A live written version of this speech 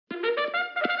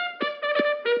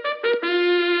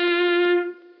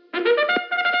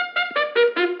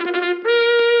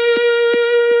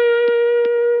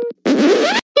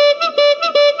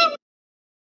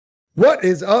What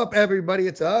is up, everybody?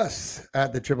 It's us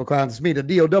at the Triple Clowns. It's me, the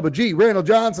D-O-double-G, Randall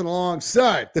Johnson,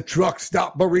 alongside the Truck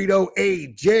Stop Burrito,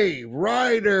 AJ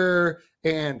Ryder.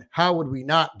 And how would we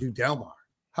not do Delmar?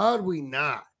 How would we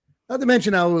not? Not to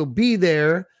mention I will be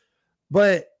there,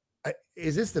 but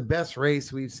is this the best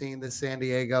race we've seen this San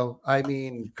Diego? I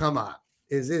mean, come on.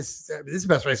 This is the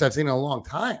best race I've seen in a long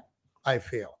time, I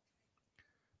feel.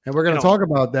 And we're going to talk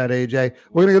about that, AJ.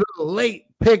 We're going to go to the late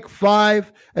pick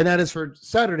 5, and that is for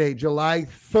Saturday, July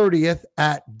 30th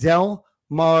at Del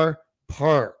Mar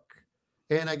Park.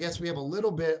 And I guess we have a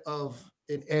little bit of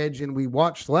an edge, and we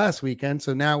watched last weekend,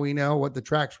 so now we know what the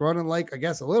track's running like, I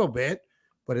guess a little bit,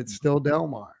 but it's still Del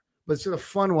Mar. But it's a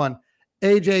fun one.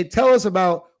 AJ, tell us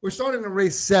about, we're starting in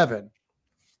race 7.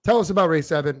 Tell us about race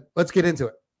 7. Let's get into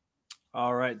it.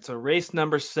 All right, so race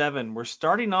number 7. We're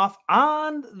starting off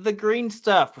on the green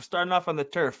stuff. We're starting off on the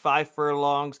turf. 5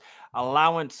 furlongs,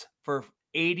 allowance for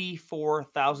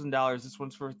 $84,000. This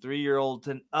one's for 3-year-olds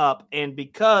and up. And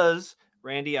because,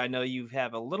 Randy, I know you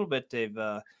have a little bit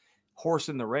of horse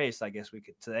in the race, I guess we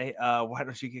could say. Why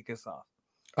don't you kick us off?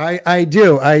 I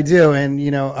do.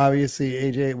 And, obviously,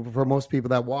 AJ, for most people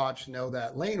that watch, know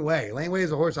that Laneway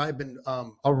is a horse I've been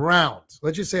around.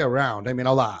 Let's just say around. I mean,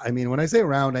 a lot. I mean, when I say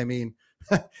around, I mean,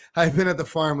 I've been at the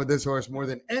farm with this horse more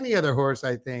than any other horse,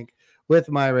 I think, with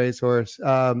my racehorse.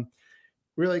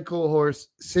 Really cool horse.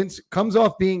 Since comes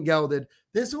off being gelded,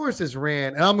 this horse is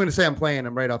ran, and I'm going to say I'm playing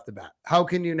him right off the bat. How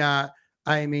can you not?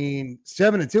 I mean,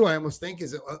 7-2, I almost think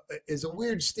is a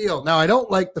weird steal. Now, I don't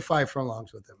like the 5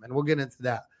 furlongs with him, and we'll get into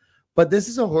that. But this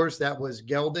is a horse that was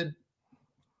gelded,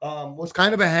 was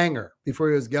kind of a hanger before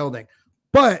he was gelding.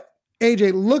 But,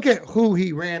 AJ, look at who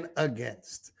he ran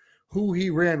against, who he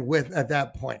ran with at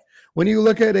that point. When you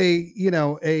look at when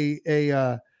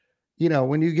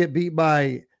you get beat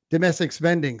by Domestic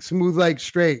Spending, Smooth Like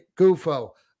Straight,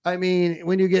 Gufo. I mean,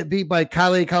 when you get beat by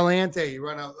Kale Calante, you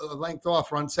run a length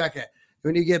off, run second.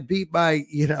 When you get beat by,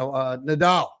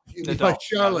 Nadal.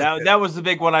 That was the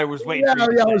big one I was waiting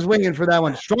for. Yeah, I was waiting for that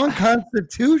one. Strong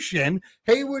Constitution.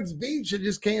 Haywards Beach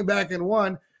just came back and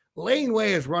won.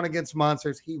 Laneway has run against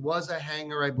monsters. He was a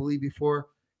hanger, I believe, before.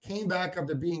 Came back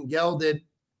after being gelded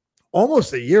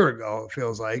almost a year ago, it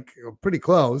feels like. Pretty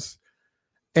close.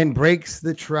 And breaks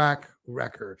the track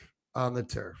record on the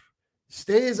turf.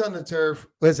 Stays on the turf.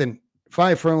 Listen,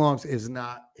 5 furlongs is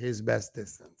not his best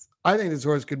distance. I think this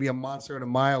horse could be a monster at a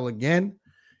mile again,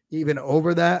 even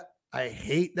over that. I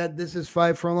hate that this is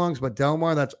 5 furlongs, but Del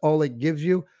Mar, that's all it gives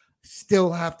you.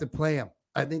 Still have to play him.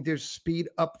 I think there's speed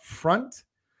up front.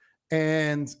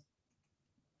 And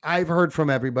I've heard from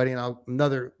everybody, and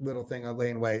another little thing on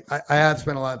Laneway. I have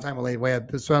spent a lot of time on Laneway. I've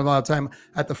spent a lot of time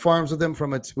at the farms with him,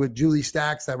 with Julie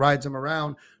Stacks that rides him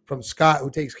around, from Scott,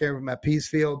 who takes care of him at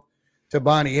Peacefield, to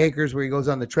Bonnie Acres, where he goes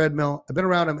on the treadmill. I've been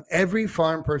around him. Every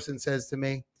farm person says to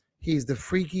me, he's the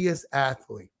freakiest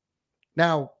athlete.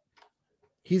 Now,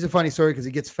 he's a funny story because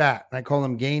he gets fat, and I call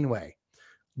him Gainway.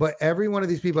 But every one of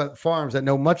these people at farms that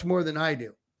know much more than I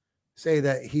do say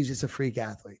that he's just a freak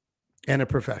athlete and a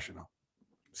professional.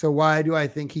 So why do I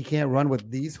think he can't run with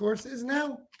these horses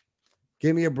now?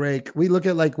 Give me a break. We look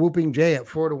at like Whooping Jay at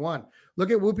 4-1. Look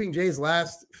at Whooping Jay's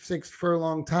last 6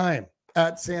 furlong time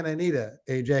at Santa Anita,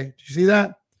 AJ. Did you see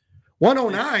that?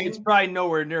 109. It's probably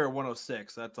nowhere near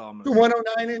 106. That's all.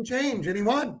 109 and change, and he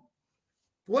won.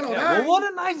 109. Yeah, well,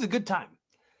 109 is a good time,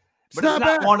 but it's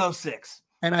not 106.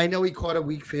 And I know he caught a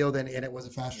weak field, and it was a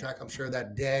fast track, I'm sure,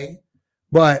 that day.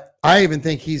 But I even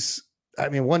think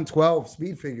 112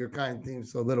 speed figure kind of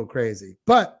seems a little crazy.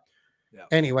 But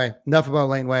Anyway, enough about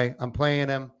Laneway. I'm playing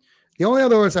him. The only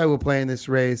other horse I will play in this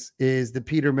race is the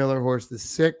Peter Miller horse, the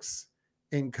 6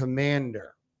 in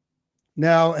Commander.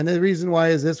 Now, and the reason why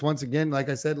is this, once again, like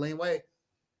I said, Laneway,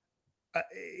 I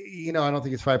don't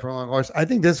think it's 5 furlong horse. I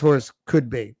think this horse could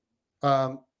be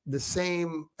the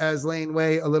same as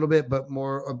Laneway a little bit, but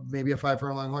more of maybe a 5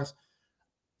 furlong horse.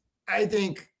 I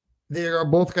think they are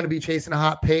both going to be chasing a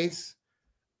hot pace.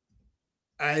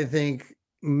 I think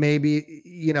maybe,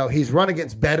 he's run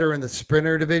against better in the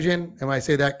sprinter division. And when I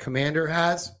say that, Commander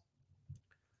has.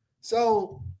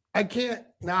 So I can't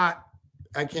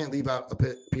leave out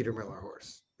a Peter Miller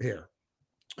horse here.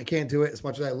 I can't do it as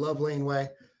much as I love Laneway.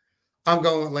 I'm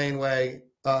going with Laneway.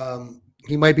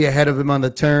 He might be ahead of him on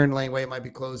the turn. Laneway might be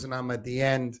closing on him at the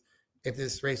end. If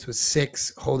this race was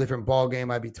 6, whole different ball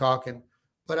game, I'd be talking.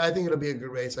 But I think it'll be a good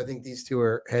race. I think these two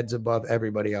are heads above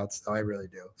everybody else, though. I really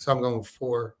do. So I'm going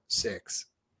 4-6.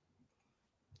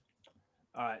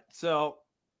 All right. So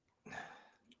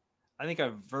I think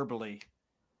I verbally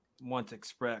once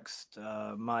expressed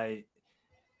my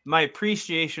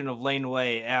appreciation of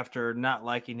Laneway after not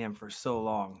liking him for so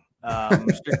long.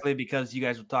 strictly because you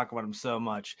guys will talk about him so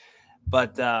much.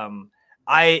 But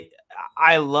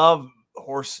I love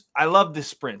I love the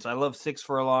sprints. I love 6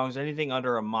 furlongs, anything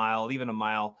under a mile, even a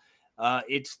mile.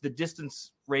 It's the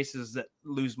distance races that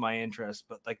lose my interest,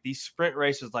 but like these sprint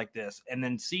races like this, and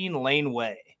then seeing Lane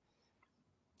Way,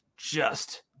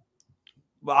 just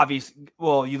obviously.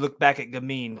 Well, you look back at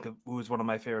Gamine, who was one of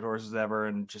my favorite horses ever,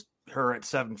 and just her at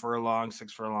 7 furlongs,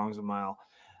 6 furlongs a mile.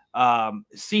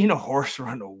 Seeing a horse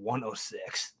run to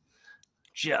 106,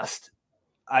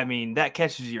 that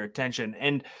catches your attention,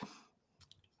 and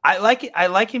I like it. I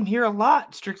like him here a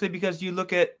lot, strictly because you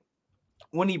look at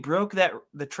when he broke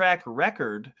the track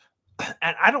record,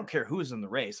 and I don't care who was in the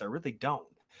race, I really don't,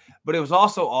 but it was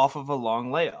also off of a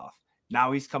long layoff.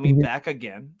 Now he's coming back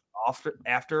again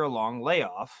after a long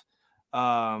layoff.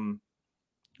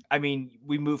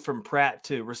 We moved from Pratt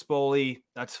to Rispoli.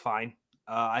 That's fine.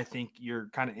 I think you're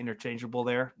kind of interchangeable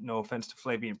there. No offense to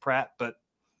Flavien Prat, but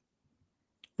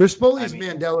Rispoli's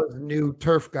Mandella's new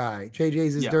turf guy.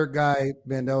 JJ's his dirt guy.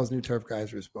 Mandella's new turf guy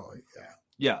is Rispoli.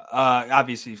 Yeah.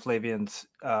 Obviously Flavien's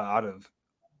out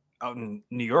in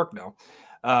New York now.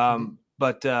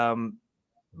 But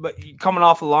coming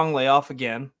off a long layoff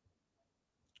again,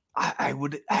 I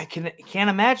can't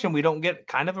imagine we don't get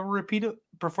kind of a repeat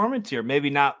performance here.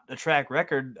 Maybe not a track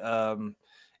record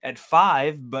at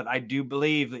 5, but I do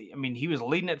believe he was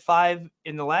leading at 5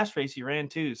 in the last race he ran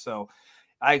too. So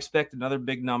I expect another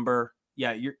big number.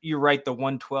 Yeah, you're right. The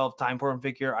 112 time form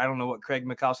figure. I don't know what Craig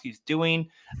Mikowski's doing.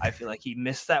 I feel like he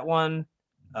missed that one.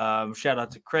 Shout out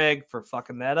to Craig for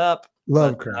fucking that up.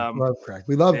 Love Craig.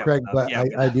 We love Craig, but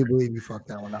I do believe you fucked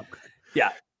that one up. Yeah.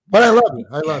 But I love you.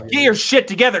 Get your shit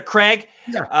together, Craig.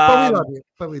 Yeah,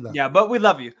 but we love you. Yeah, but we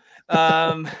love you.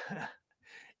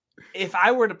 If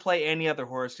I were to play any other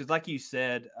horse, because like you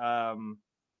said,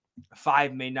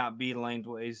 5 may not be Lane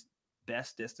Way's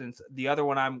best distance. The other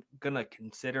one I'm going to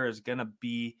consider is going to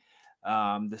be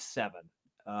the 7.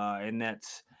 And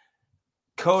that's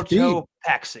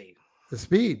Cotopaxi. The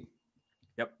speed.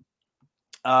 Yep.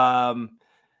 I'm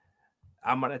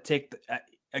going to take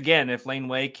again, if Lane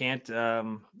Way can't,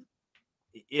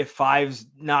 if 5's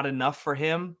not enough for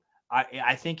him,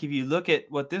 I think if you look at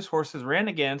what this horse has ran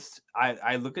against,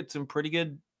 I look at some pretty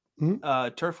good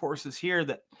turf horses here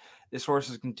that this horse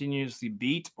has continuously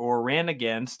beat or ran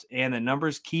against, and the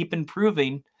numbers keep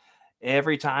improving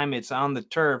every time it's on the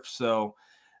turf. So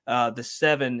the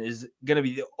 7 is going to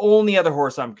be the only other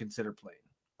horse I'm consider playing.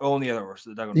 Only other horse.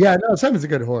 7's a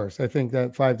good horse. I think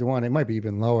that 5-1, it might be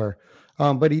even lower.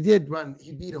 But he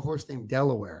beat a horse named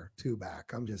Delaware 2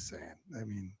 back. I'm just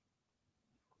saying.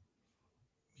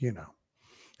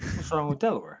 What's wrong with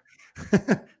Delaware?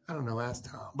 I don't know. Ask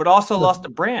Tom. But also lost to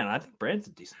Brand. I think Brand's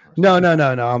a decent horse. No.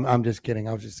 I'm just kidding.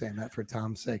 I was just saying that for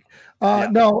Tom's sake.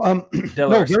 No,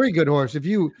 very good horse. If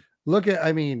you look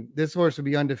at, this horse would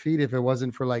be undefeated if it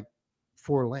wasn't for like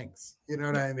 4 lengths. You know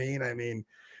what I mean?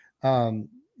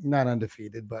 Not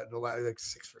undefeated, but like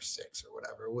 6 for 6 or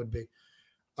whatever it would be.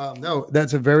 No,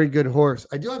 that's a very good horse.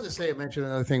 I do have to say, mention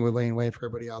another thing with Lane Way for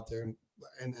everybody out there,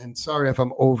 and sorry if I'm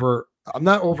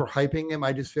not overhyping him.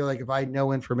 I just feel like if I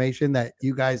know information that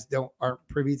you guys aren't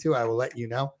privy to, I will let you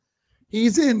know.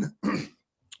 He's in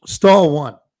stall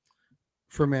 1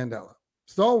 for Mandella.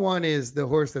 Stall 1 is the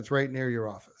horse that's right near your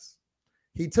office.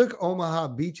 He took Omaha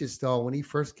Beach's stall when he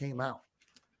first came out.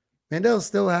 Mandella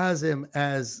still has him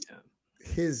as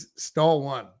his stall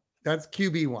 1. That's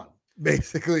QB1.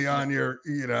 Basically on your,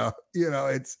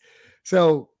 it's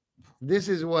so this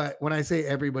is when I say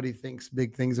everybody thinks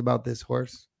big things about this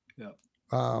horse.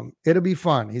 Yeah. It'll be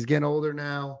fun. He's getting older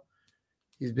now.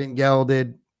 He's been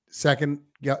gelded, second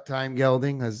time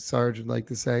gelding, as Sarge would like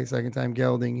to say, second time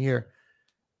gelding here.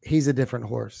 He's a different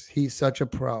horse. He's such a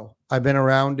pro. I've been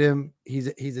around him. He's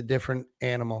a different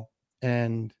animal,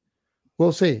 and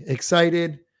we'll see.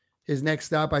 Excited. His next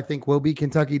stop, I think, will be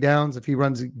Kentucky Downs. If he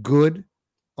runs good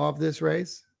off this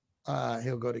race,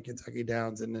 he'll go to Kentucky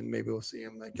Downs, and then maybe we'll see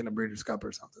him like in a Breeders' Cup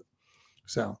or something.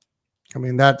 So,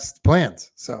 that's the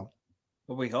plans. So,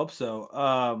 well, we hope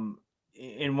so.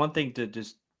 And one thing to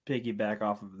just piggyback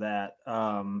off of that,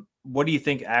 what do you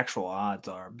think actual odds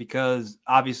are? Because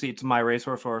obviously it's my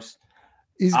racehorse horse.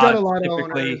 He's got a lot of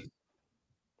owners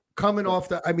coming off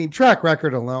track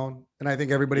record alone, and I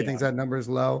think everybody thinks that number is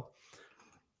low.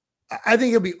 I think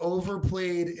he'll be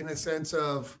overplayed in a sense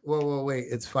of, wait,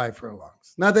 it's 5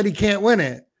 furlongs. Not that he can't win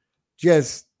it,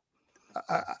 just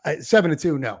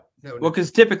 7-2. No. Well,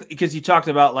 because you talked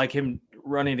about like him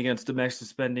running against Domestic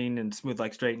Spending and Smooth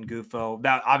Like Straight and Gufo.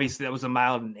 That obviously that was a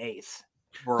mile and 1/8.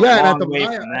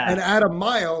 And at a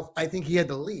mile, I think he had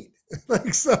the lead.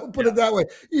 Like, so put it that way,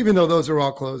 even though those are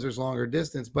all closers, longer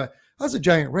distance, but that was a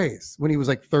giant race when he was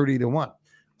like 30-1.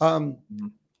 I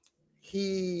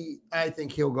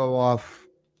think he'll go off.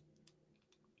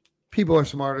 People are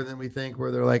smarter than we think,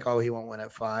 where they're like, oh, he won't win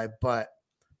at 5, but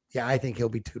yeah, I think he'll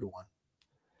be 2-1.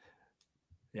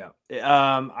 Yeah.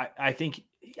 I think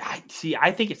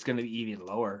it's going to be even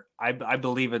lower. I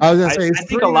believe it. I was going to say, I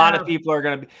think a lot of people are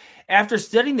going to be, after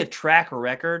studying the track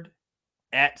record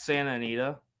at Santa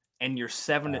Anita and your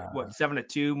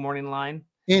 7-2 morning line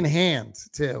in hand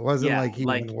too. It wasn't like he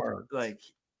like, even worked. Like,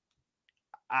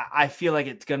 I feel like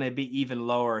it's going to be even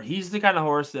lower. He's the kind of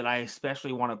horse that I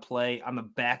especially want to play on the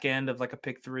back end of like a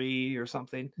pick 3 or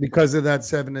something because of that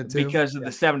 7-2. Because of the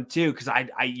 7-2, because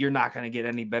you're not going to get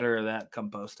any better of that come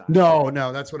post time. No,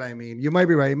 that's what I mean. You might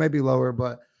be right. It might be lower,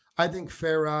 but I think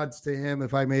fair odds to him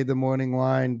if I made the morning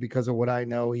line because of what I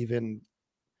know, even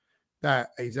that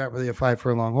he's not really a 5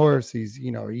 furlong horse. He's, he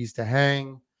used to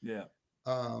hang. Yeah.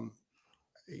 I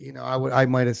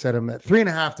might have set him at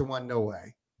 3.5-1. No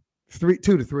way.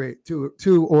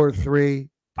 2 or 3.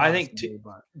 I think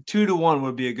 2-1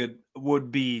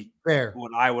 would be fair.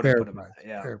 What I would have put him at.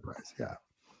 Yeah. Fair price. Yeah.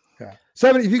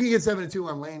 7. If you can get 7-2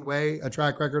 on Lane Way, a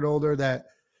track record holder that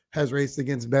has raced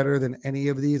against better than any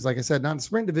of these. Like I said, not in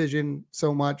sprint division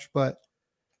so much, but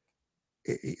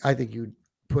I think you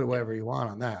put whatever you want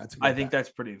on that. I think that's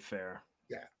pretty fair.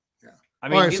 Yeah. I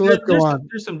mean, right, so let's go on.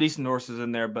 There's some decent horses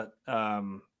in there, but yeah.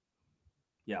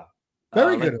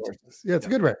 Very good horses. Yeah, it's a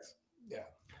good race. Yeah.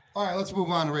 All right, let's move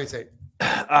on to race 8.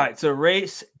 All right, so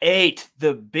race 8,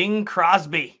 the Bing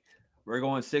Crosby. We're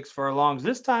going 6 furlongs.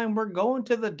 This time we're going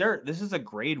to the dirt. This is a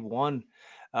grade 1,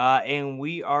 and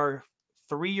we are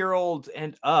 3-year-olds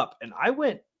and up. And I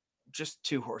went just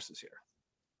 2 horses here.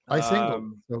 I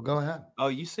singled, so go ahead. Oh,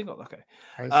 you singled? Okay.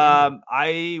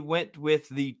 I went with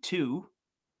the 2,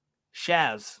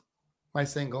 Shaz. My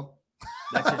single.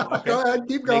 That's it. Okay. Go ahead.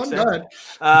 Keep going. Go ahead.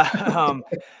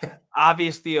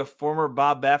 Obviously a former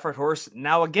Bob Baffert horse.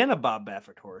 Now again, a Bob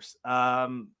Baffert horse.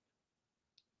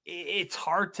 It's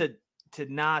hard to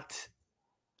not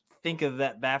think of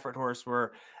that Baffert horse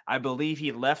where I believe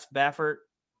he left Baffert.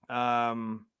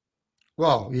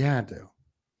 Well, you had to.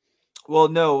 Well,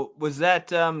 no. Was that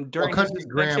during his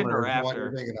suspension or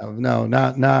after? No,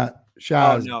 not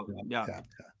Shaz. Oh, no. Yeah.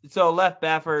 So left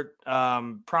Baffert,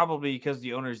 probably because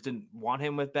the owners didn't want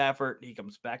him with Baffert. He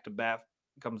comes back to Bob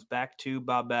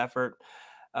Baffert.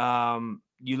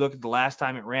 You look at the last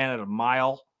time it ran at a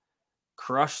mile,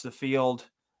 crushed the field,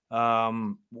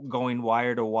 going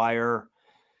wire to wire.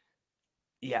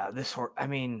 Yeah, this horse. I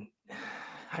mean,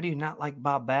 how do you not like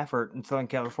Bob Baffert in Southern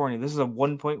California? This is a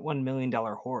 $1.1 million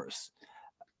horse.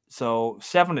 So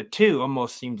 7-2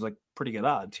 almost seems like pretty good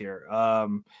odds here.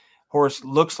 Horse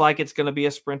looks like it's going to be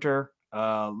a sprinter.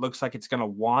 Looks like it's going to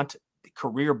want the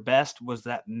career best was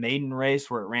that maiden race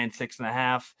where it ran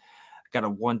 6.5. Got a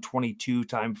 1:22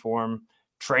 time form.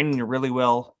 Training really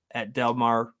well at Del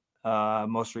Mar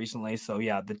most recently. So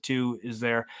yeah, the 2 is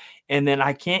there. And then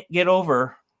I can't get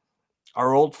over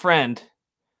our old friend,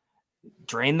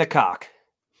 Drain the Cock.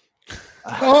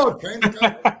 Drain the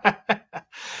Cock.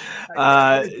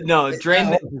 No,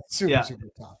 Drain. Super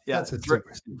tough. Yeah,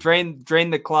 drain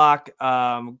the clock.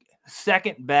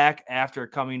 Second back after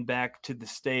coming back to the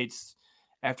States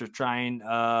after trying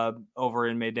over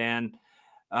in Medan.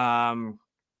 Yeah,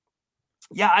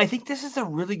 I think this is a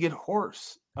really good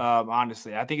horse.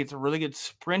 Honestly, I think it's a really good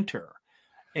sprinter.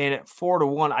 And at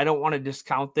 4-1, I don't want to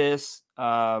discount this.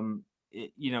 When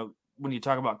you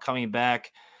talk about coming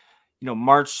back,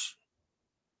 March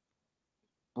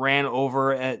ran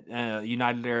over at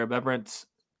United Arab Emirates,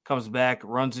 comes back,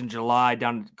 runs in July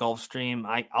down at Gulfstream.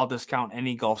 I'll discount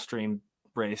any Gulfstream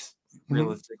race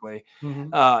realistically.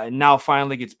 Mm-hmm. And now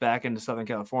finally gets back into Southern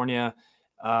California.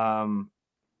 I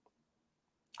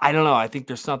don't know. I think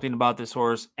there's something about this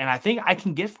horse, and I think I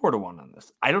can get 4-1 on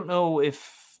this. I don't know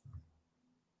if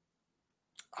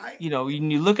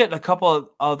when you look at a couple of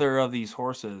other of these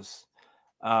horses,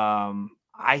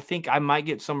 I think I might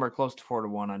get somewhere close to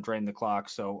 4-1 on Drain the Clock.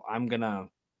 So I'm gonna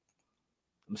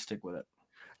stick with it.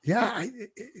 Yeah,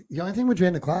 the only thing with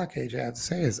Drain the Clock, AJ, I have to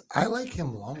say is I like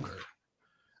him longer,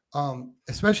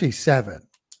 especially 7.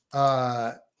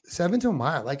 7 to a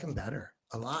mile, I like him better,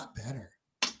 a lot better.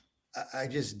 I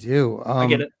just do. I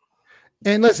get it.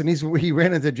 And listen, he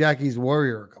ran into Jackie's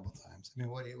Warrior a couple times. I mean,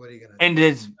 what are you gonna do? And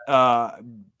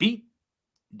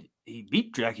he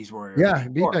beat Jackie's Warrior. Yeah, he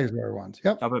beat Jackie's Warrior once.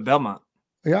 Yep. Up at Belmont.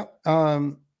 Yeah.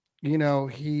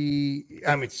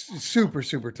 It's super,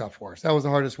 super tough horse. That was the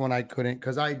hardest one I couldn't,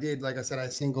 because I did, like I said, I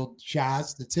singled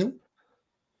Shaz, the 2.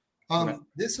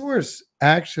 This horse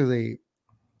actually,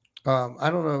 I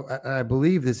don't know. I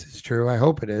believe this is true. I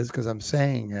hope it is because I'm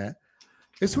saying it.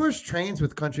 This horse trains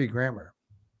with Country Grammar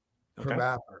for Okay.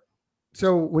 Bapper.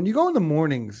 So when you go in the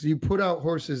mornings, you put out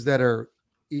horses that are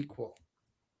equal.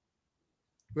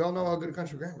 We all know how good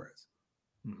Country Grammar is.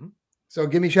 Mm-hmm. So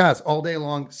give me shots all day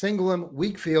long. Single him,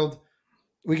 weak field.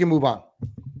 We can move on.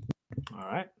 All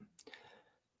right.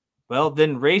 Well,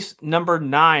 then race number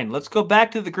 9. Let's go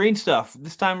back to the green stuff.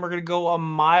 This time we're going to go a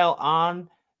mile on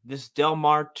this Del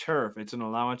Mar turf. It's an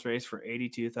allowance race for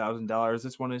 $82,000.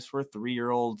 This one is for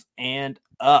 3-year-olds and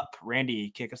up. Randy,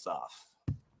 kick us off.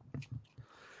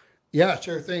 Yeah,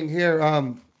 sure thing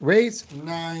here. Race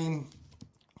 9.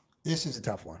 This is a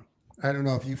tough one. I don't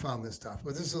know if you found this tough,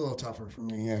 but this is a little tougher for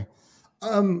me here.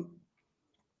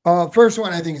 First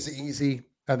one, I think is easy.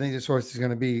 I think this horse is going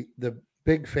to be the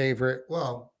big favorite.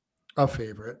 Well, a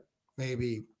favorite,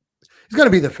 maybe. He's going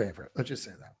to be the favorite. Let's just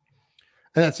say that.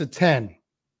 And that's a 10.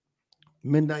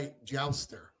 Midnight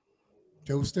Jouster.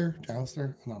 Jouster? I don't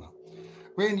know.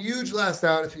 Ran huge last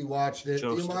out if you watched it.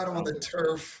 The model on the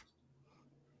turf.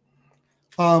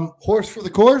 Horse for the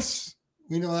course.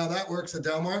 We know how that works at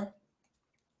Del Mar.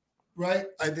 Right?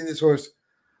 I think this horse,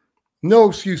 no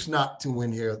excuse not to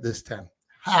win here, this 10.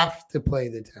 Have to play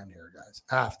the 10 here, guys.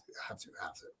 Have to.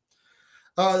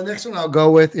 The next one I'll go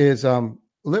with is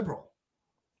Liberal.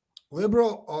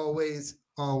 Liberal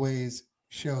always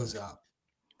shows up.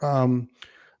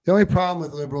 The only problem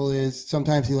with Liberal is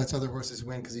sometimes he lets other horses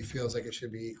win because he feels like it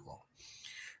should be equal.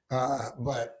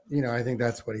 But, I think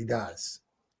that's what he does.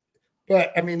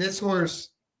 But, I mean, this horse,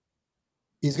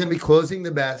 he's going to be closing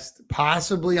the best,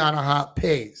 possibly on a hot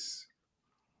pace.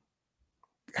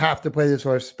 Have to play this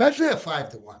horse, especially at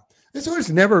 5-1. This horse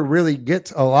never really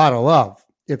gets a lot of love,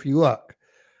 if you look.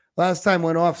 Last time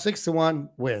went off 6-1,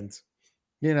 wins.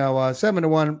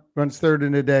 7-1, runs third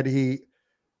in the dead heat.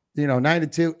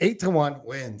 9-2, 8-1,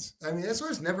 wins. I mean, this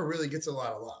horse never really gets a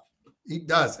lot of love. He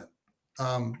doesn't,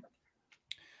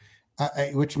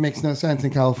 which makes no sense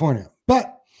in California.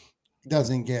 But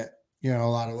doesn't get, a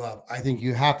lot of love. I think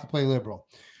you have to play Liberal.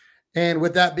 And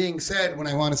with that being said, when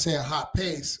I want to say a hot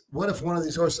pace, what if one of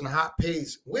these horses in a hot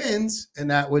pace wins? And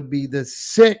that would be the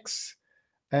 6.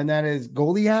 And that is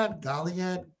Goliad. How do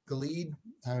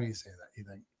you say that, you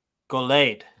think?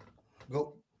 Goliad.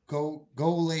 Go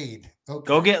laid. Okay.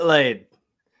 Go get laid.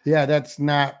 Yeah, that's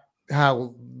not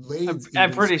how laid.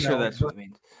 I'm pretty sure that's what it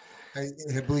means.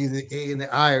 I believe the A and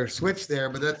the I are switched there,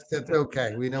 but that's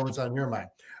okay. We know what's on your mind.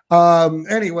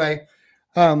 Anyway,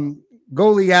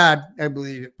 Goliad, I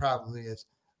believe it probably is.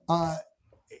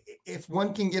 If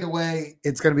one can get away,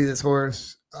 it's going to be this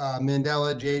horse.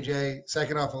 Mandela, JJ,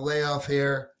 second off a layoff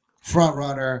here, front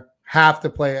runner, have to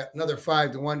play it. Another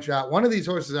 5-1 shot. One of these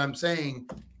horses I'm saying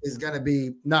is going to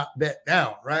be not bet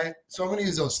down, right? So I'm going to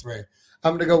use those 3.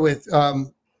 I'm going to go with,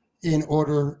 in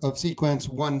order of sequence,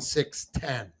 1, 6,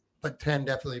 10. But 10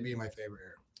 definitely be my favorite here.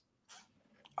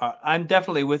 I'm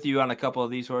definitely with you on a couple of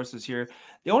these horses here.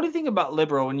 The only thing about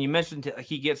Liberal, when you mentioned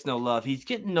he gets no love, he's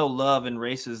getting no love in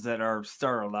races that are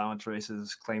star allowance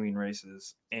races, claiming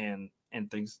races, and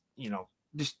things,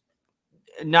 just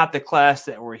not the class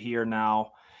that we're here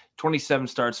now. 27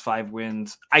 starts, 5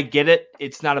 wins. I get it.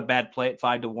 It's not a bad play at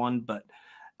 5-1, but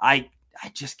I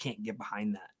just can't get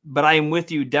behind that. But I am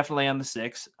with you definitely on the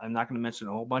 6. I'm not going to mention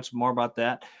a whole bunch more about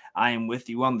that. I am with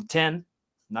you on the 10. I'm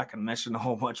not going to mention a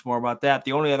whole bunch more about that.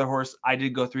 The only other horse I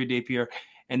did go 3 Dapier,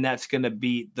 and that's going to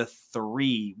be the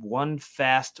 3, One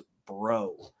Fast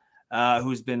Bro,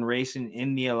 who's been racing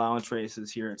in the allowance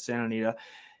races here at Santa Anita.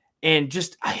 And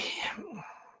just,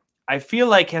 I feel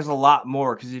like has a lot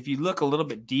more, because if you look a little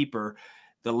bit deeper,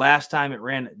 the last time it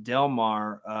ran at Del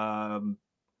Mar, I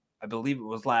believe it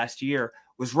was last year,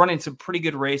 was running some pretty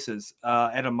good races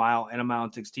at a mile and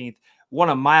 16th. Won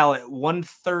a mile at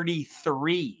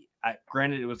 133.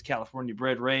 Granted, it was a California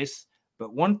bred race,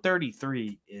 but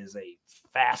 133 is a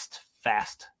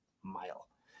fast mile.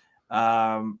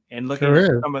 And looking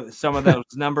at some of those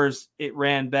numbers, it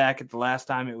ran back at the last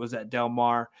time it was at Del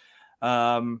Mar.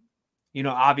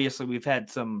 Obviously we've had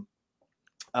some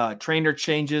trainer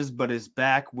changes, but is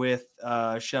back with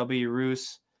Shelby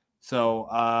Roos. So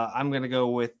I'm going to go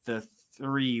with the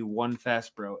 3, One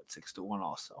Fast Bro at 6-1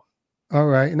 also. All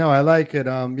right. No, I like it.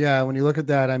 Yeah, when you look at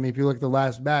that, I mean, if you look at the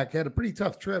last back, he had a pretty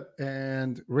tough trip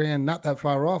and ran not that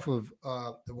far off of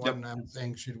the one I'm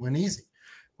saying should win easy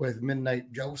with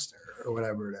Midnight Jouster or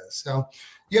whatever it is. So,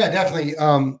 yeah, definitely.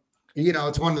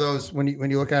 It's one of those when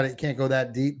you look at it, you can't go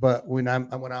that deep. But when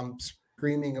I'm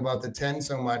screaming about the 10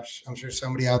 so much, I'm sure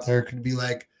somebody out there could be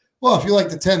like, well, if you like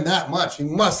the 10 that much, you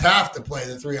must have to play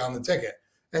the 3 on the ticket.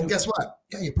 And guess what?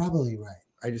 Yeah, you're probably right.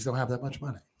 I just don't have that much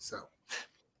money. So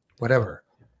whatever.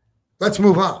 Let's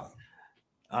move on.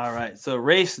 All right. So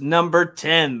race number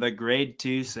 10, the grade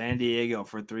 2 San Diego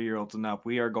for 3-year-olds and up.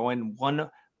 We are going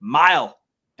 1 mile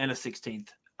and a 16th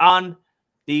on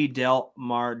the Del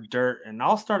Mar Dirt. And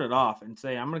I'll start it off and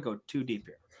say I'm going to go too deep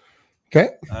here. Okay.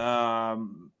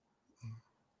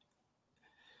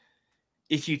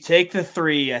 If you take the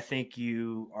 3, I think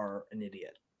you are an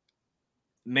idiot.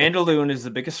 Mandaloun is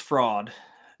the biggest fraud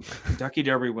Kentucky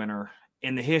Derby winner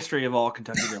in the history of all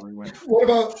Kentucky Derby winners. What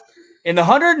about in the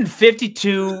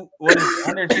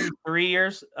 153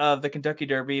 years of the Kentucky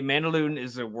Derby? Mandaloun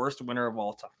is the worst winner of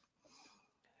all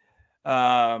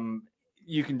time.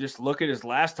 You can just look at his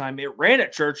last time. It ran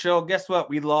at Churchill. Guess what?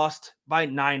 We lost by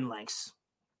 9 lengths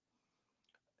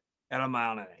at 1 1/8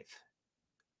 miles.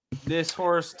 This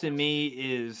horse to me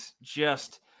is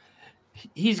just,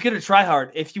 he's going to try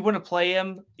hard. If you want to play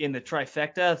him in the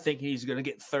trifecta, thinking he's going to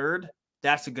get 3rd,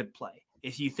 that's a good play.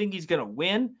 If you think he's going to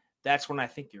win, that's when I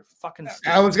think you're fucking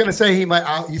stupid. I was going to say he might.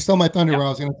 You stole my thunder. Where I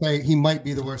was going to say he might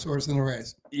be the worst horse in the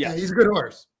race. Yeah, he's a good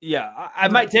horse. Yeah, I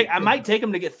might take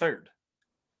him to get 3rd.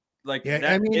 Like, yeah,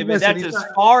 that, I mean, that's as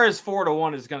far as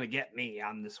 4-1 is going to get me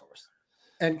on this horse.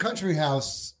 And Country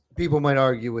House, people might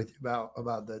argue with you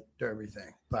about the Derby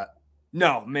thing, but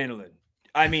no, Mandaloun.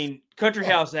 I mean, Country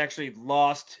House actually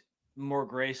lost more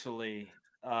gracefully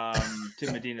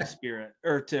to Medina Spirit,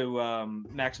 or to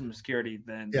Maximum Security,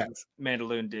 than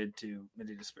Mandaloun did to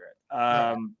Medina Spirit.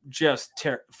 Just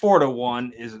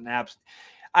 4-1 is an absolute.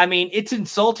 I mean, it's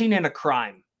insulting and a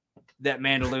crime that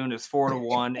Mandaloun is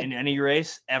 4-1 in any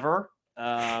race ever.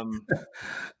 Or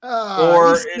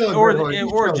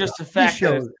just the fact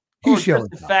that.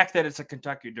 The fact that it's a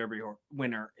Kentucky Derby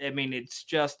winner. I mean, it's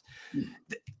just,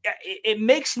 it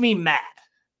makes me mad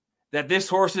that this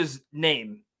horse's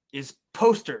name is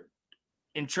posted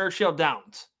in Churchill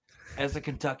Downs as a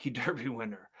Kentucky Derby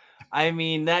winner. I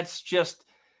mean, that's just,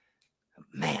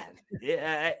 man,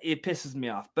 it pisses me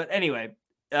off. But anyway,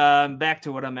 back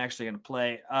to what I'm actually going to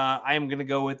play. I am going to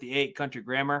go with the 8 Country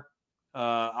Grammar.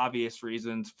 Obvious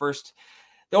reasons. First,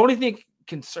 the only thing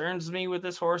concerns me with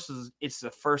this horse is it's the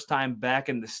first time back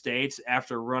in the States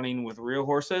after running with real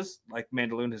horses like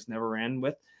Mandaloun has never ran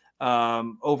with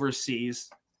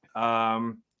overseas,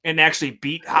 and actually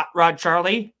beat Hot Rod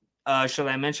Charlie. Should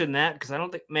I mention that? Because I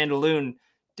don't think Mandaloun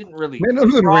didn't really.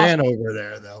 Mandaloun ran over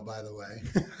there, though, by the way.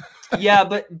 Yeah,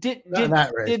 but did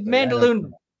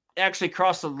Mandaloun actually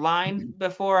cross the line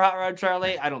before Hot Rod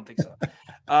Charlie? I don't think so.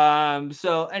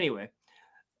 So anyway.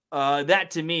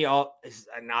 That to me is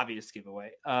an obvious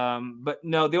giveaway. But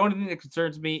no, the only thing that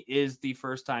concerns me is the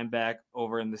first time back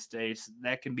over in the States.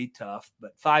 That can be tough,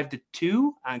 but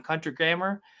 5-2 on Country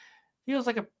Grammar feels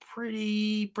like a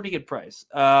pretty good price.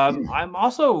 I'm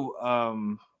also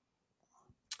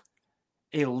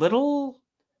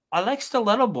I like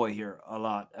Stiletto Boy here a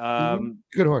lot.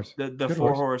 Good horse. The good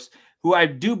 4-horse, who I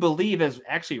do believe has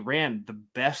actually ran the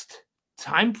best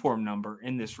time form number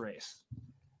in this race.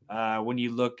 When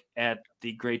you look at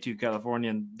the Grade 2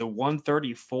 Californian, the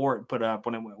 134 it put up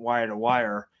when it went wire to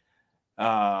wire,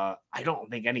 I don't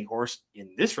think any horse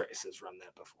in this race has run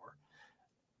that before.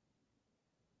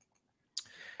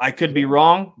 I could be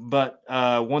wrong, but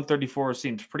 134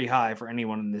 seems pretty high for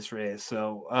anyone in this race.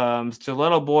 So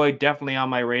Stiletto Boy definitely on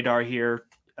my radar here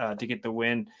to get the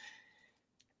win.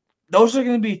 Those are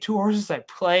going to be 2 horses I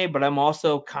play, but I'm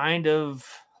also kind of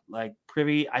like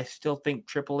privy. I still think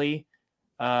Tripoli.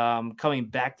 Coming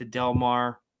back to Del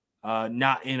Mar,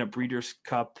 not in a Breeders'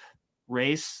 Cup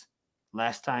race.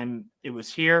 Last time it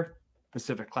was here,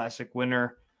 Pacific Classic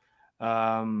winner.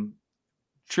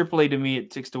 Tripoli to me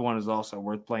at 6-1 is also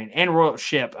worth playing, and Royal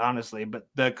Ship, honestly. But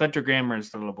the Country Grammar and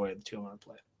Stiletto Boy are the 2 I want to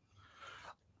play.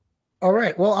 All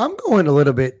right. Well, I'm going a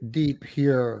little bit deep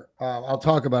here. I'll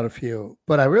talk about a few,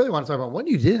 but I really want to talk about one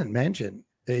you didn't mention,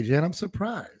 AJ, and I'm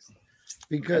surprised.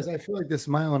 Because I feel like this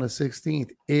 1 1/16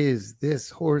 is this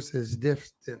horse's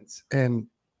distance. And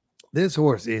this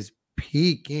horse is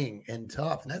peaking and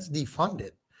tough. And that's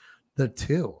Defunded, the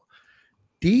 2.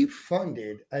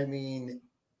 Defunded, I mean,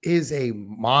 is a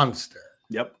monster.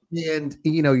 Yep. And,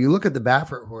 you look at the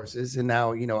Baffert horses, and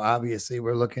now, obviously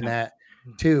we're looking at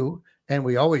 2. And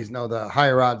we always know the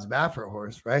higher odds Baffert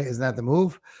horse, right? Isn't that the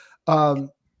move?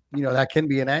 That can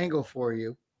be an angle for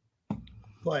you.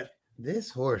 But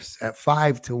this horse at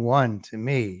 5-1 to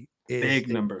me is big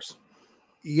numbers.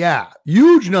 Yeah,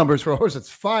 huge numbers for a horse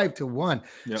that's 5-1.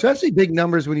 Yep. Especially big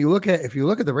numbers when you look at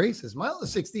the races. 1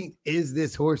 1/16 is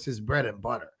this horse's bread and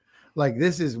butter. Like,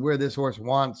 this is where this horse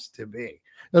wants to be.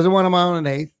 Doesn't want 1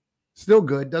 1/8, still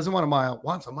good. Doesn't want a mile,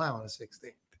 wants 1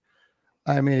 1/16.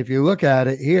 I mean, if you look at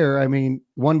it here, I mean,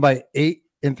 won by 8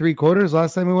 3/4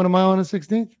 last time he won 1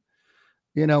 1/16.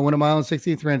 Won a mile and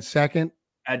 16th, ran second.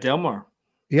 At Del Mar.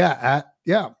 Yeah.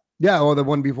 Or the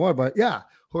one before, but yeah,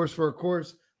 horse for a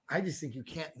course. I just think you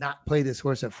can't not play this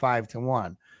horse at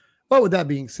 5-1. But with that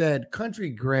being said,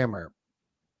 Country Grammar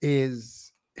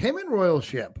is him and Royal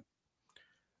Ship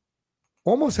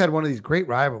almost had one of these great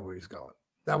rivalries going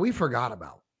that we forgot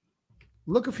about.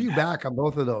 Look a few back on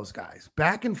both of those guys,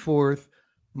 back and forth,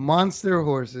 monster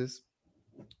horses.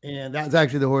 And that's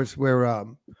actually the horse where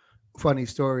funny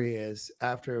story is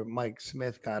after Mike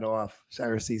Smith got off,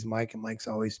 Sarah sees Mike, and Mike's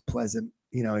always pleasant.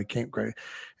 It came great.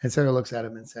 And Sarah looks at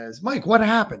him and says, Mike, what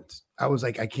happened? I was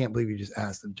like, I can't believe you just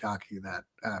asked the jockey that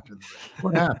after the race.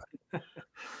 What happened?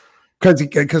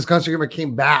 Because Country Grammar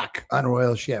came back on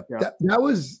Royal Ship. Yeah. That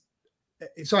was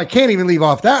so I can't even leave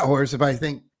off that horse if I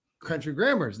think Country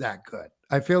Grammar is that good.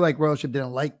 I feel like Royal Ship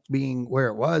didn't like being where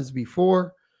it was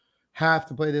before. Have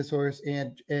to play this horse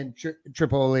and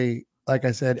Tripoli. Like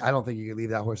I said, I don't think you can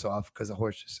leave that horse off because a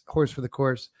horse for the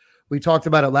course. We talked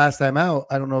about it last time out.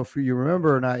 I don't know if you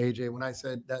remember or not, AJ, when I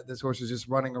said that this horse is just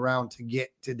running around to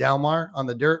get to Del Mar on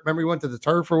the dirt. Remember, he went to the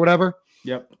turf or whatever.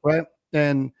 Yep. Right.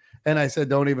 And I said,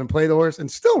 don't even play the horse, and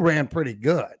still ran pretty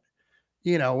good.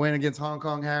 Went against Hong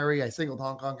Kong Harry. I singled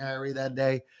Hong Kong Harry that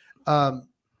day.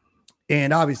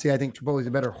 And obviously, I think Tripoli's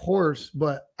a better horse,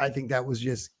 but I think that was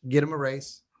just get him a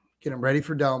race, get him ready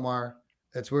for Del Mar.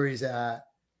 That's where he's at.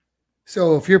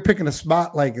 So if you're picking a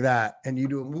spot like that and you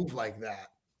do a move like that,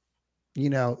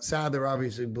 Sadler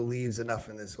obviously believes enough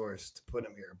in this horse to put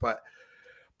him here. But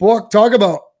talk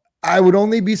about, I would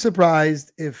only be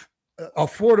surprised if a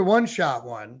 4-1 shot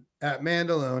one at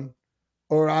Mandaloun,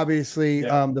 or obviously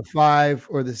the 5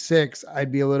 or the 6,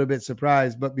 I'd be a little bit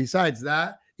surprised. But besides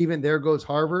that, even there goes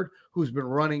Harvard, who's been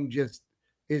running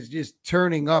is just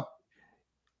turning up.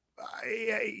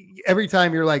 Every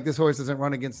time you're like, this horse doesn't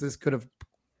run against this could have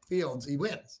fields, he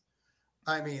wins.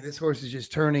 I mean, this horse is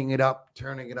just turning it up.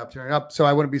 So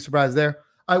I wouldn't be surprised there.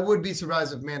 I would be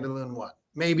surprised if Mandaloun won.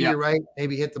 Maybe you're right.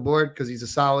 Maybe hit the board because he's a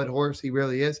solid horse. He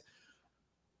really is.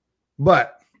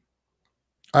 But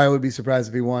I would be surprised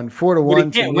if he won 4-1.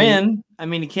 He can't win. I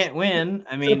mean, he can't win.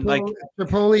 I mean,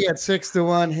 Tripoli at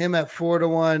 6-1, him at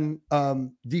 4-1,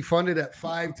 defunded at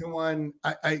 5-1.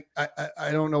 I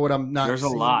don't know what I'm not. There's a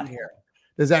lot here.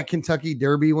 Does that Kentucky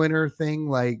Derby winner thing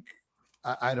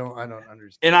I don't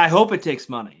understand. And I hope it takes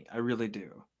money. I really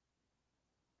do.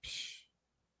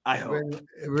 I hope.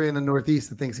 We're in the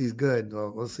Northeast that thinks he's good.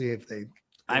 Well, we'll see if they.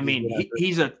 I mean,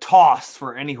 he's a toss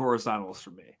for any horizontals for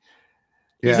me.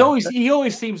 Yeah. He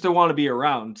always seems to want to be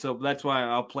around, so that's why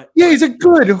I'll play. Yeah, he's a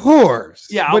good horse.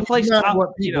 Yeah, I'll put him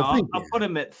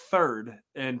at 3rd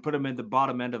and put him in the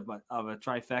bottom end of a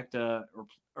trifecta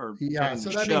or yeah.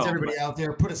 So that means everybody out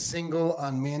there put a single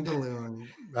on Mandaloun.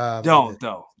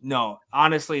 No.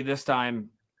 Honestly, this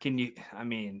time, can you? I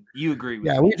mean, you agree with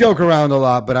me? Yeah, we joke around a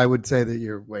lot, but I would say that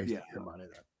you're wasting your money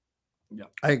there. Yeah,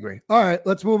 I agree. All right,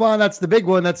 let's move on. That's the big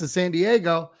one. That's the San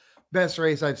Diego. Best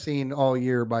race I've seen all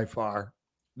year by far.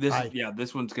 This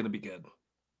one's going to be good.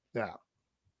 Yeah.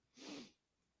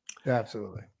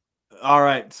 Absolutely. All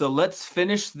right, so let's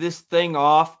finish this thing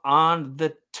off on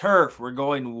the turf. We're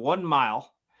going 1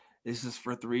 mile. This is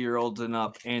for 3-year-olds and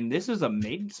up, and this is a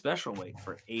maiden special weight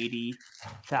for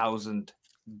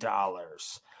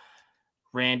 $80,000.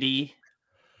 Randy,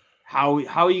 how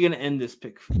are you going to end this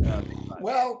pick?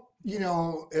 Well,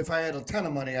 if I had a ton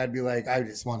of money, I'd be like, I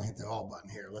just want to hit the all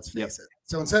button here. Let's face it.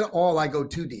 So instead of all, I go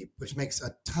too deep, which makes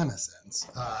a ton of sense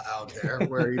out there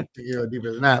where you go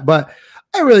deeper than that. But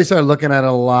I really started looking at it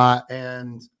a lot.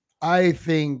 And I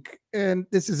think, and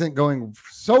this isn't going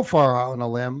so far out on a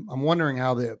limb, I'm wondering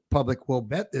how the public will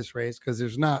bet this race because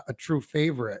there's not a true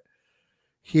favorite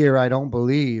here, I don't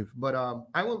believe. But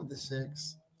I went with the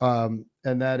 6, and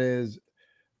that is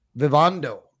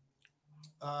Vivando.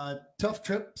 Tough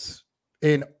trips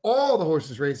in all the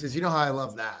horses' races. You know how I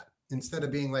love that. Instead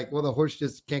of being like, well, the horse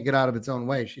just can't get out of its own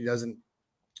way. She doesn't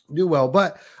do well.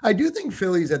 But I do think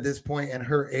fillies at this point and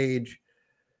her age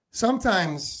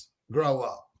sometimes grow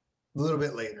up a little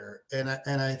bit later. And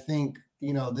I think,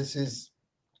 this is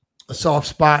a soft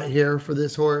spot here for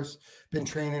this horse. Been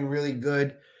training really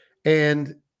good.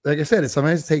 And like I said, it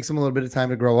sometimes takes him a little bit of time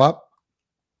to grow up.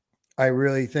 I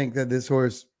really think that this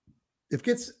horse, if it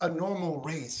gets a normal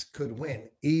race, could win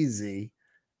easy.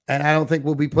 And I don't think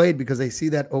will be played because they see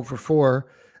that 0 for 4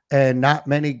 and not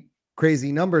many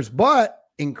crazy numbers, but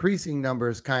increasing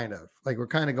numbers kind of. Like we're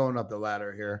kind of going up the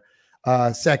ladder here.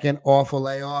 Second, awful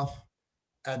layoff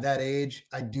at that age.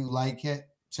 I do like it,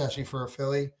 especially for a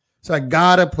filly. So I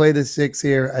got to play the 6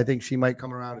 here. I think she might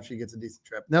come around if she gets a decent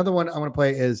trip. Another one I want to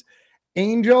play is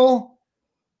Angel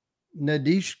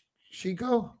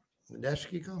Nadeshiko.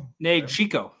 Nadeshiko? Nay,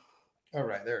 Chico. All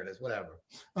right, there it is. Whatever.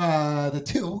 The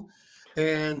 2.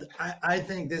 And I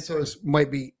think this horse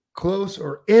might be close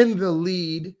or in the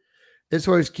lead. This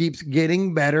horse keeps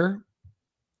getting better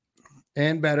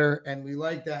and better, and we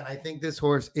like that. I think this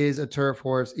horse is a turf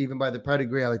horse, even by the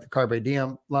pedigree. I like the Carpe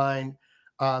Diem line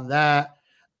on that.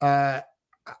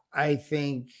 I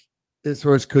think this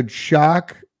horse could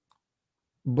shock,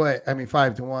 but I mean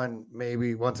 5-1,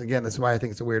 maybe. Once again, that's why I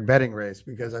think it's a weird betting race,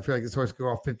 because I feel like this horse could go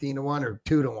off 15-1 or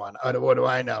 2-1. What do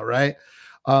I know, right?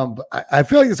 But I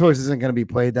feel like this horse isn't going to be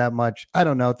played that much. I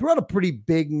don't know. Threw out a pretty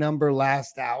big number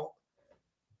last out,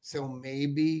 so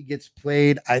maybe gets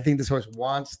played. I think this horse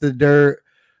wants the dirt.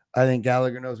 I think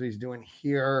Gallagher knows what he's doing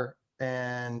here,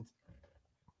 and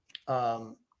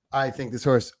I think this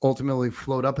horse ultimately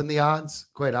float up in the odds,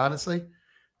 quite honestly.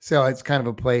 So it's kind of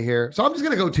a play here. So I'm just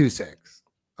going to go 2-6.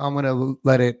 I'm going to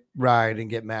let it ride and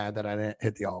get mad that I didn't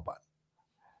hit the all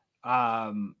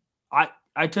button.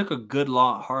 I took a good,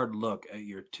 hard look at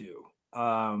your 2.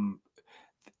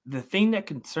 The thing that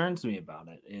concerns me about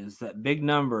it is that big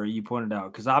number you pointed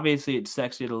out, because obviously it's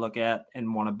sexy to look at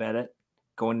and want to bet it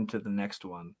going into the next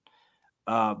one.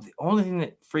 The only thing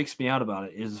that freaks me out about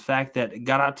it is the fact that it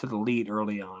got out to the lead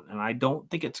early on, and I don't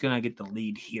think it's going to get the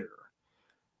lead here.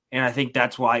 And I think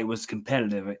that's why it was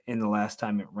competitive in the last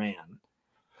time it ran.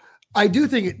 I do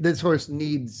think this horse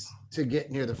needs to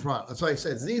get near the front. That's why I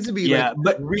said it needs to be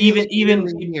but really, even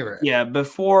really near it. Yeah,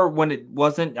 before when it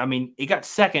wasn't, I mean, it got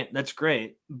second, that's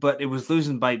great, but it was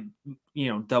losing by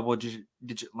double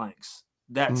digit lengths.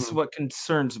 That's what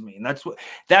concerns me. And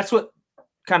that's what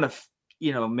kind of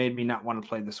made me not want to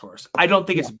play this horse. I don't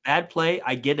think it's a bad play.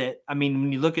 I get it. I mean,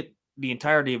 when you look at the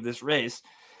entirety of this race,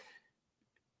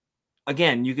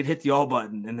 again, you could hit the all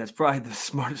button, and that's probably the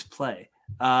smartest play.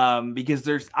 Because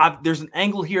there's an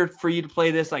angle here for you to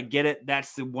play this. I get it.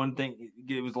 That's the one thing.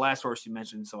 It was the last horse you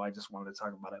mentioned, so I just wanted to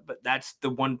talk about it. But that's the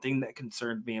one thing that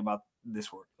concerned me about this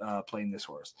horse, playing this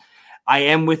horse. I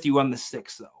am with you on the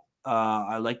 6, though.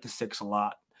 I like the 6 a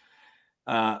lot.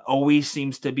 Always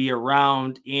seems to be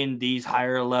around in these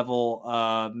higher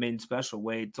level main special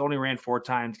weights. Only ran 4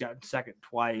 times, got second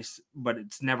twice, but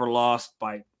it's never lost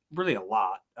by really a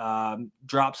lot.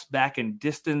 Drops back in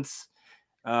distance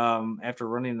after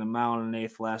running the mile and an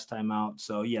 8th last time out.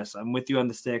 So yes, I'm with you on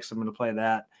the 6. I'm going to play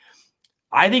that.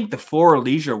 I think the 4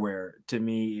 Leisure Wear to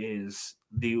me is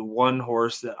the one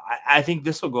horse that I think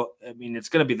this will go. I mean, it's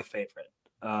going to be the favorite.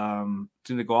 It's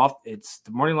going to go off. It's the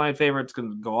morning line favorite. It's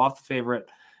going to go off the favorite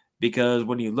because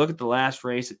when you look at the last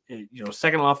race,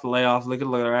 second off the layoff, look at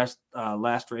the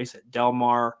last race at Del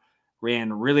Mar,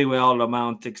 ran really well at a mile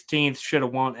and 16th, should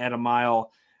have won at a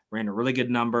mile, ran a really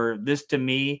good number. This to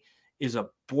me is a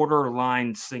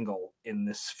borderline single in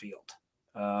this field.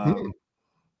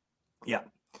 Yeah.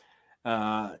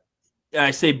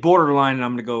 I say borderline, and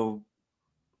I'm going to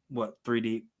go, 3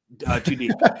 deep? 2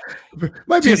 deep.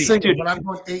 Might be a single, but I'm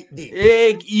going 8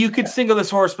 deep. You could single this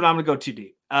horse, but I'm going to go 2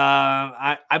 deep.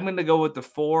 I'm going to go with the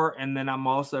 4, and then I'm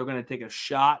also going to take a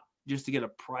shot just to get a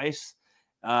price,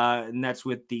 and that's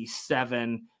with the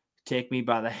 7, Take Me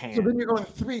by the Hand. So then you're going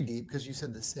 3 deep because you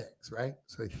said the 6, right?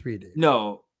 So 3 deep.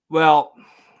 No. Well,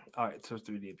 all right, so it's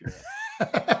 3 deep. You're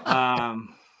right.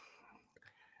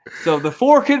 So the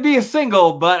 4 could be a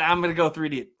single, but I'm going to go 3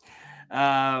 deep.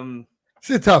 It's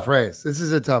a tough race. This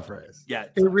is a tough race. Yeah.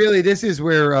 This is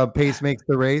where pace makes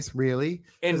the race, really.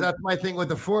 And that's my thing with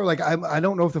the 4. Like, I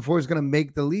don't know if the 4 is going to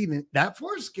make the lead. And that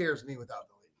 4 scares me without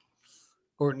the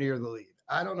lead or near the lead.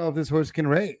 I don't know if this horse can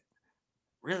rate.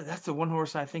 Really? That's the one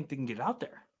horse I think they can get out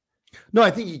there. No,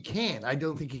 I think he can. I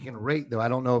don't think he can rate, though. I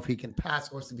don't know if he can pass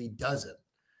horse if he doesn't.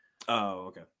 Oh,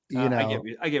 okay.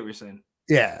 I get what you're saying.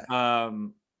 Yeah.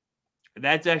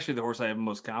 That's actually the horse I have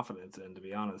most confidence in, to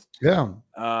be honest. Yeah.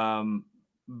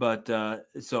 But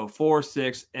so 4,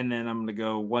 6, and then I'm going to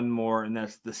go one more, and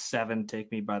that's the 7,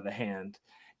 Take Me by the Hand.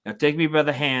 Now, Take Me by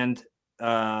the Hand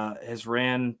has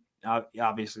ran,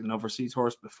 obviously, an overseas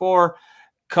horse before,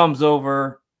 comes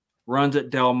over, runs at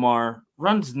Del Mar,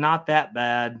 runs not that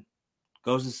bad,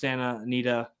 goes to Santa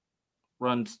Anita,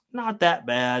 runs not that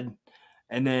bad,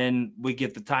 and then we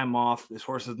get the time off. This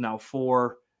horse is now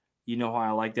 4. You know how I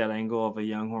like that angle of a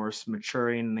young horse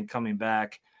maturing and then coming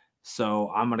back. So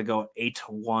I'm going to go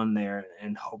 8-1 there,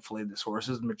 and hopefully this horse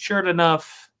is matured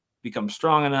enough, becomes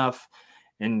strong enough,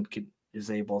 and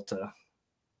is able to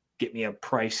get me a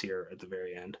price here at the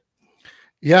very end.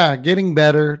 Yeah, getting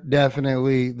better,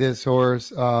 definitely, this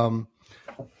horse.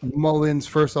 Mullins,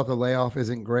 first off the layoff,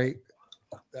 isn't great.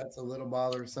 That's a little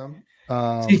bothersome.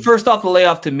 See, first off the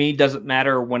layoff to me doesn't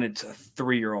matter when it's a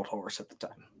 3-year-old horse at the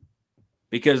time.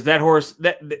 Because that horse,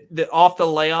 the off the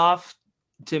layoff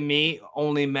to me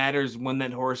only matters when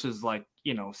that horse is like,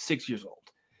 6 years old.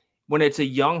 When it's a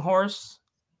young horse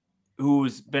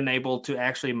who's been able to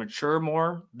actually mature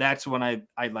more, that's when I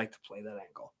like to play that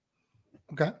angle.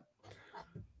 Okay.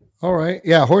 All right.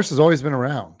 Yeah, horse has always been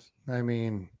around. I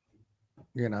mean,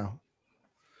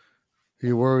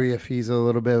 you worry if he's a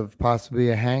little bit of possibly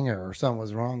a hanger or something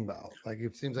was wrong about. Like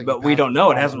it seems like, but we don't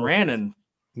know. It hasn't ran in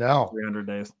 300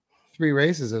 days. 3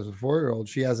 races as a 4-year-old.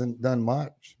 She hasn't done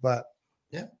much, but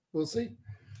yeah, we'll see.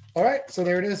 All right, so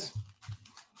there it is.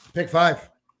 Pick 5.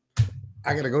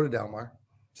 I got to go to Del Mar,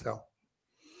 so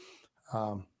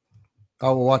I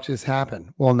will watch this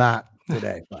happen. Well, not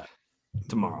today, but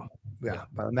tomorrow. Yeah,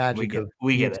 by the magic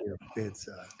we get it. It's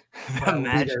the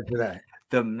magic today.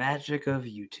 The magic of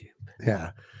YouTube.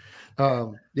 Yeah.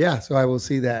 Yeah, so I will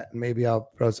see that, and maybe I'll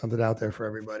throw something out there for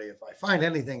everybody. If I find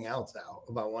anything else out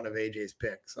about one of AJ's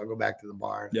picks, I'll go back to the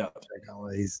barn. Yeah, check out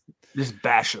one of these. Just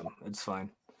bash him. It's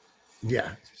fine.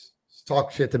 Yeah, just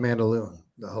talk shit to Mandaloon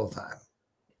the whole time.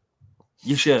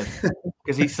 You should,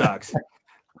 because he sucks.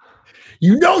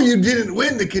 You didn't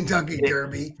win the Kentucky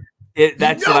Derby.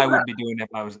 That's what I would be doing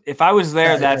if I was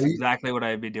there. That's exactly what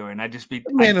I'd be doing. I'd just be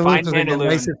Mandaloon's like the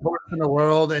nicest horse in the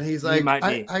world, and he's like,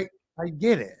 I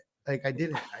get it. Like I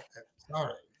didn't. I'm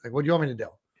sorry. Like, what do you want me to do?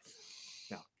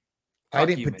 No, I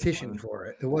didn't petition for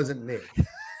it. It wasn't me.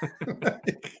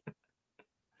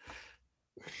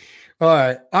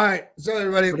 All right. So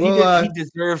everybody, he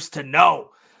deserves to know.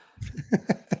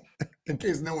 In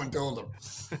case no one told him.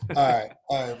 All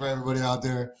right. For everybody out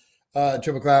there,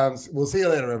 Triple Clowns. We'll see you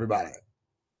later, everybody.